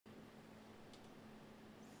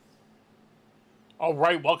All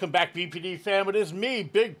right, welcome back, BPD fam. It is me,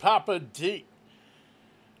 Big Papa D.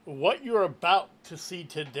 What you're about to see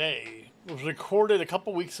today was recorded a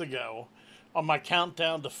couple weeks ago on my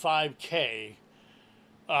countdown to 5K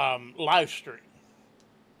live stream.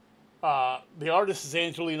 The artist is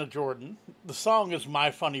Angelina Jordan. The song is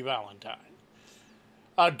My Funny Valentine.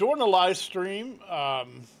 During the live stream,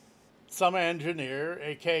 some engineer,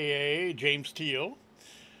 aka James Teal,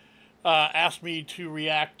 asked me to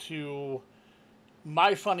react to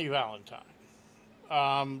My Funny Valentine.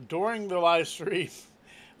 During the live stream,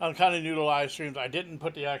 I'm kind of new to live streams. I didn't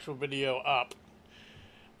put the actual video up,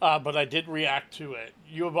 but I did react to it.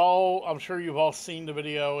 I'm sure you've all seen the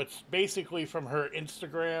video. It's basically from her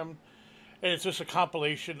Instagram, and it's just a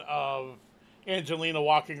compilation of Angelina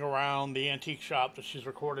walking around the antique shop that she's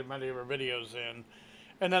recorded many of her videos in,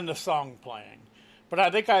 and then the song playing. But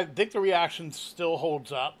I think the reaction still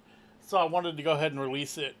holds up, so I wanted to go ahead and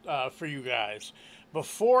release it for you guys.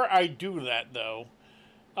 Before I do that, though,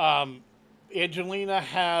 Angelina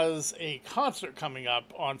has a concert coming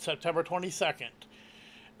up on September 22nd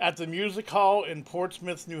at the Music Hall in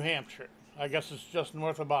Portsmouth, New Hampshire. I guess it's just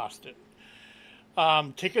north of Boston.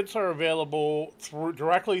 Tickets are available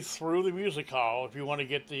directly through the Music Hall if you want to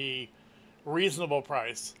get the reasonable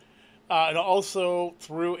price. And also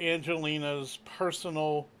through Angelina's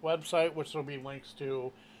personal website, which there will be links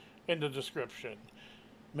to in the description.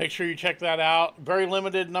 Make sure you check that out. Very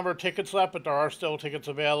limited number of tickets left, but there are still tickets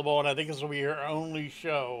available, and I think this will be her only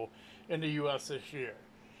show in the U.S. this year.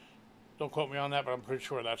 Don't quote me on that, but I'm pretty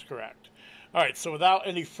sure that's correct. All right, so without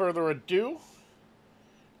any further ado,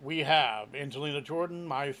 we have Angelina Jordan,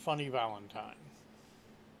 My Funny Valentine.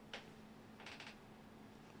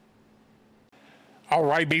 All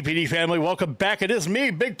right, BPD family, welcome back. It is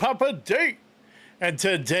me, Big Papa D. And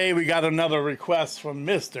today we got another request from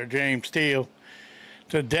Mr. James Teal.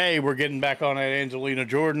 Today we're getting back on that Angelina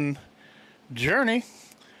Jordan journey.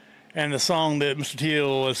 And the song that Mr.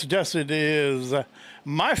 Teal has suggested is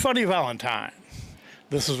My Funny Valentine.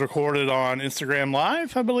 This is recorded on Instagram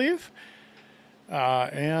Live, I believe.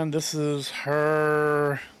 And this is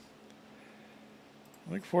her,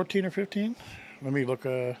 I think 14 or 15. Let me look.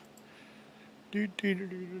 I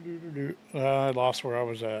lost where I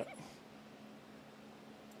was at.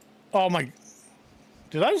 Oh my,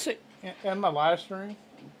 did I just end my live stream?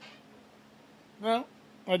 No,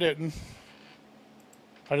 I didn't.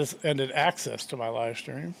 I just ended access to my live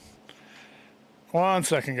stream. 1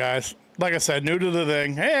 second, guys. Like I said, new to the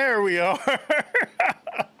thing. Hey, here we are.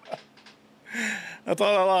 I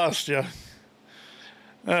thought I lost you.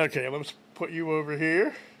 Okay, let's put you over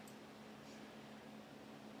here.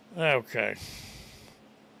 Okay.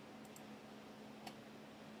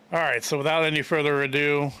 All right, so without any further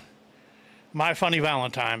ado, My Funny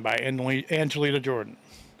Valentine by Angelina Jordan.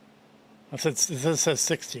 It says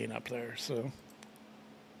 16 up there, so.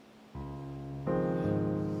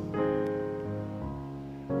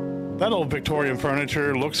 That old Victorian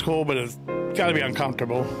furniture looks cool, but it's got to be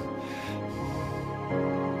uncomfortable.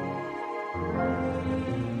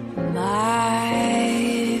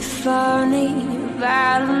 My funny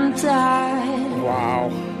Valentine.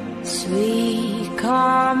 Wow. Sweet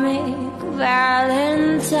comic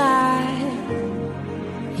Valentine.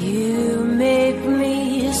 You make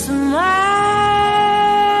me smile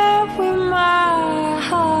with my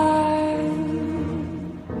heart.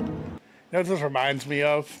 You know what this reminds me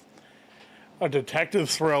of? A detective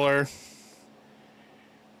thriller.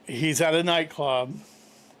 He's at a nightclub,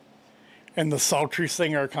 and the sultry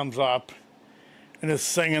singer comes up and is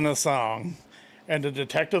singing a song, and the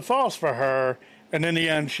detective falls for her, and in the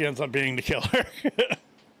end she ends up being the killer.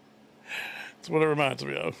 That's what it reminds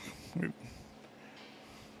me of.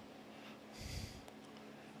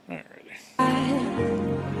 Alrighty.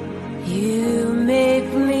 You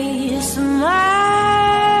make me smile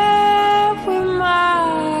with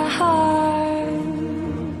my heart.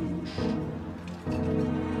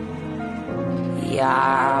 You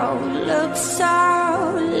look so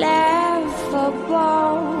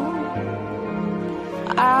laughable.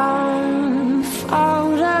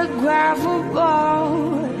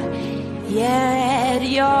 Unphotographable. Yet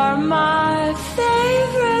you're my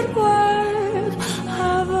favorite work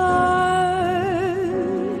of art.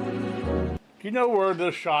 Do you know where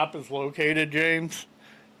this shop is located, James?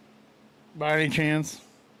 By any chance?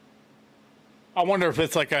 I wonder if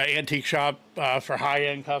it's like an antique shop for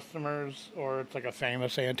high-end customers, or it's like a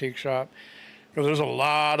famous antique shop. Because there's a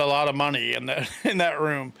lot of money in that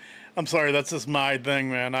room. I'm sorry, that's just my thing,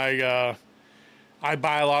 man. I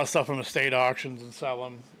buy a lot of stuff from estate auctions and sell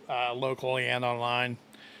them locally and online.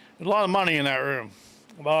 There's a lot of money in that room.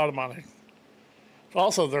 A lot of money.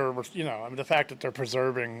 Also, they're, you know, I mean, the fact that they're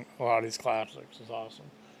preserving a lot of these classics is awesome.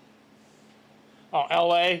 Oh,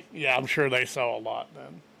 L.A.? Yeah, I'm sure they sell a lot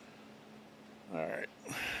then. All right.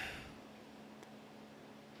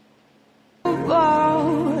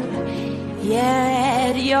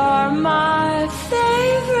 Yet you're my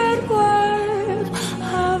favorite word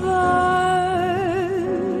of art.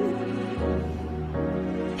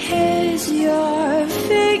 Is your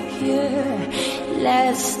figure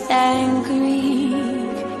less than Greek?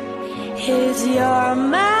 Is your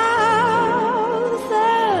mouth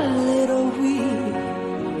a little weak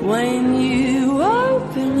when you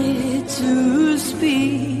open it to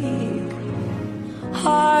speak?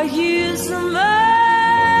 Are you smart?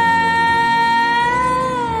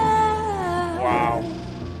 Wow.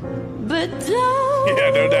 But don't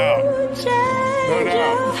Yeah, no doubt. change No doubt.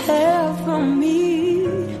 your hair from me.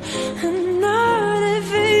 And not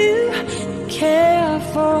if you care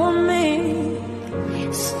for me.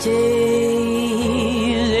 Stay,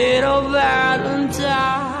 little Valentine.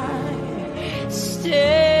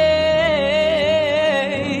 Stay.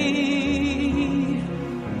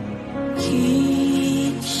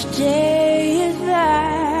 Each day is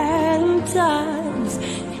Valentine's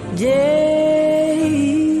Day.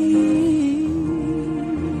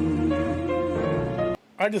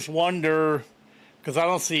 I just wonder, because I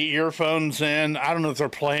don't see earphones in. I don't know if they're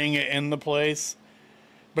playing it in the place.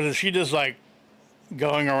 But is she just like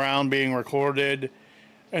going around being recorded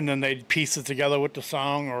and then they piece it together with the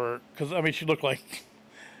song? Or, because I mean, she looked like,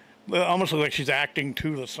 almost looked like she's acting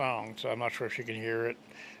to the song. So I'm not sure if she can hear it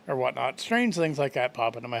or whatnot. Strange things like that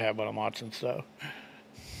pop into my head when I'm watching stuff.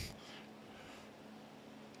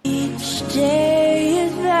 Each day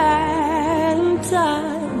is Valentine's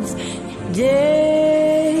Day.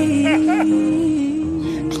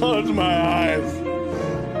 Close my eyes.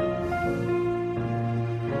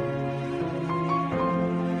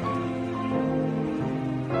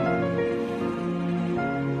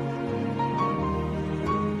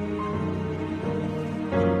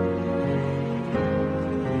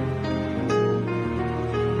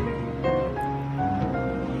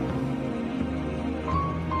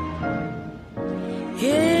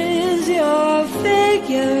 Is your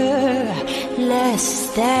figure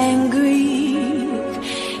less than Greek?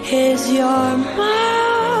 Is your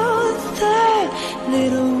mouth a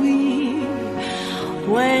little weak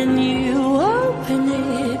when you open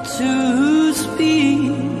it to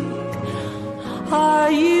speak?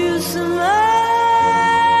 Are you smart?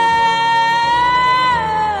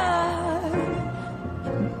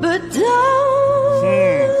 But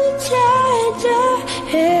don't change your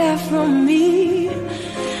hair from me.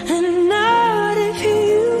 And not if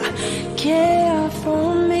you care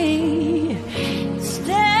for me.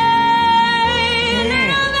 Stay,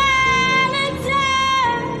 little Valentine.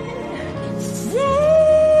 Stay.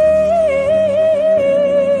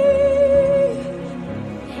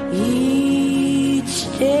 Each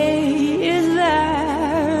day is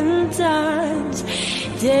Valentine's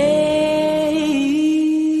Day.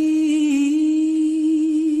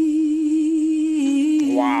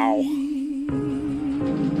 Wow.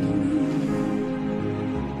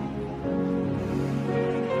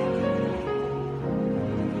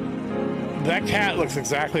 That cat looks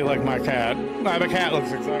exactly like my cat. No, the cat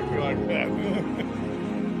looks exactly like that.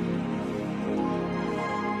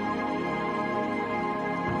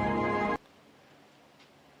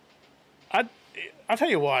 I'll tell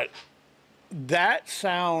you what, that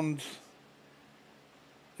sounds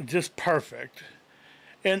just perfect.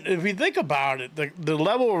 And if you think about it, the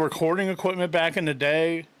level of recording equipment back in the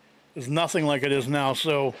day is nothing like it is now.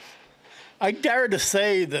 So I dare to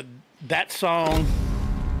say that that song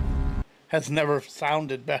has never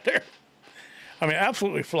sounded better. I mean,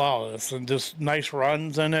 absolutely flawless, and just nice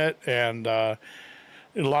runs in it, and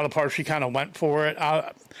in a lot of parts she kind of went for it.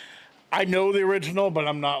 I know the original, but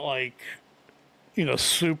I'm not like, you know,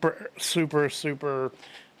 super.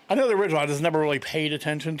 I know the original. I just never really paid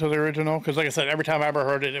attention to the original because, like I said, every time I ever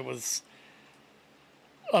heard it, it was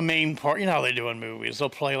a main part. You know how they do in movies. They'll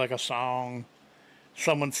play like a song,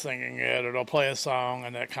 someone's singing it, or they'll play a song,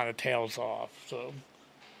 and that kind of tails off. So,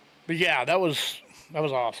 but yeah, that was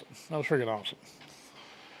awesome. That was freaking awesome.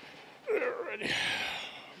 Alrighty.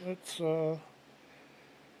 Let's.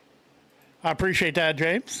 I appreciate that,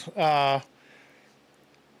 James.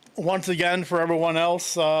 Once again, for everyone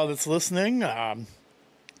else that's listening,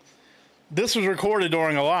 this was recorded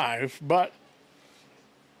during a live, but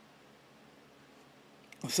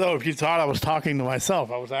so if you thought I was talking to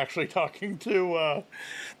myself, I was actually talking to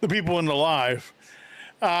the people in the live.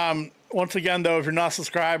 Once again, though, if you're not a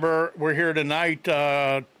subscriber, we're here tonight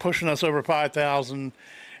pushing us over 5,000.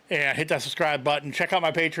 And hit that subscribe button. Check out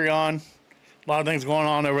my Patreon. A lot of things going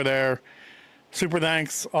on over there. Super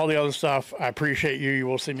thanks. All the other stuff. I appreciate you. You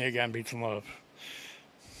will see me again. Beats and love.